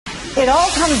It all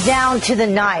comes down to the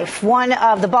knife. One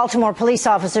of the Baltimore police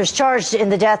officers charged in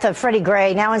the death of Freddie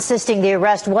Gray now insisting the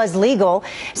arrest was legal,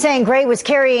 saying Gray was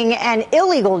carrying an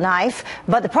illegal knife,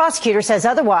 but the prosecutor says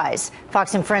otherwise.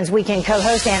 Fox and Friends Weekend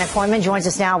co-host Anna Koyman joins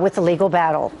us now with the legal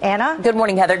battle. Anna? Good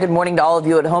morning, Heather. Good morning to all of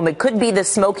you at home. It could be the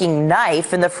smoking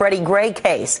knife in the Freddie Gray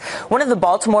case. One of the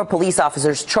Baltimore police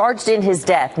officers charged in his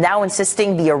death now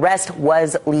insisting the arrest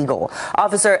was legal.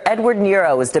 Officer Edward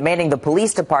Nero is demanding the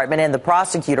police department and the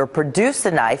prosecutor produce the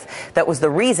knife that was the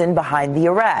reason behind the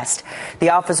arrest. The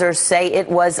officers say it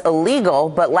was illegal,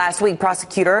 but last week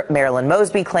prosecutor Marilyn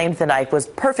Mosby claimed the knife was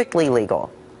perfectly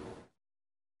legal.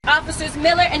 Officers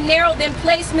Miller and Nero then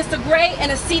placed Mr. Gray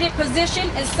in a seated position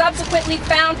and subsequently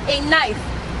found a knife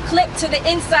clipped to the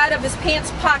inside of his pants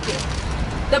pocket.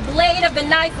 The blade of the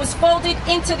knife was folded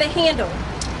into the handle.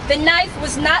 The knife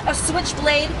was not a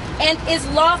switchblade and is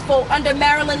lawful under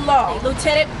Maryland law.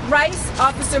 Lieutenant Rice,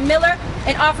 Officer Miller,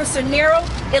 and Officer Nero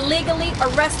illegally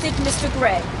arrested Mr.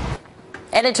 Gray.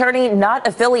 An attorney not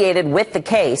affiliated with the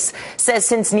case says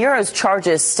since Nero's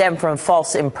charges stem from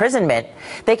false imprisonment,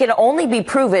 they can only be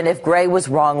proven if Gray was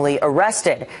wrongly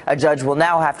arrested. A judge will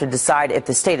now have to decide if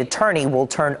the state attorney will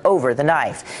turn over the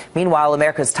knife. Meanwhile,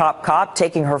 America's top cop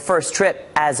taking her first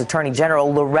trip as Attorney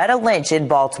General Loretta Lynch in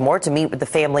Baltimore to meet with the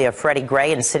family of Freddie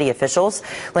Gray and city officials.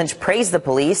 Lynch praised the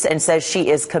police and says she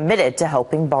is committed to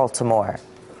helping Baltimore.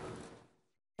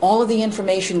 All of the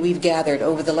information we've gathered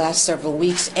over the last several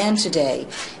weeks and today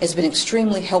has been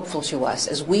extremely helpful to us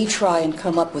as we try and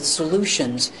come up with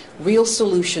solutions, real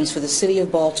solutions for the city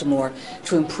of Baltimore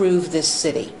to improve this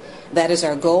city. That is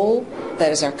our goal.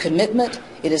 That is our commitment.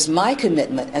 It is my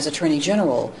commitment as Attorney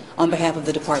General on behalf of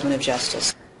the Department of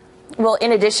Justice. Well,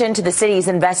 in addition to the city's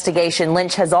investigation,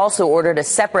 Lynch has also ordered a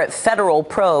separate federal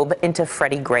probe into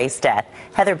Freddie Gray's death.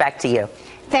 Heather, back to you.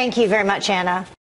 Thank you very much, Anna.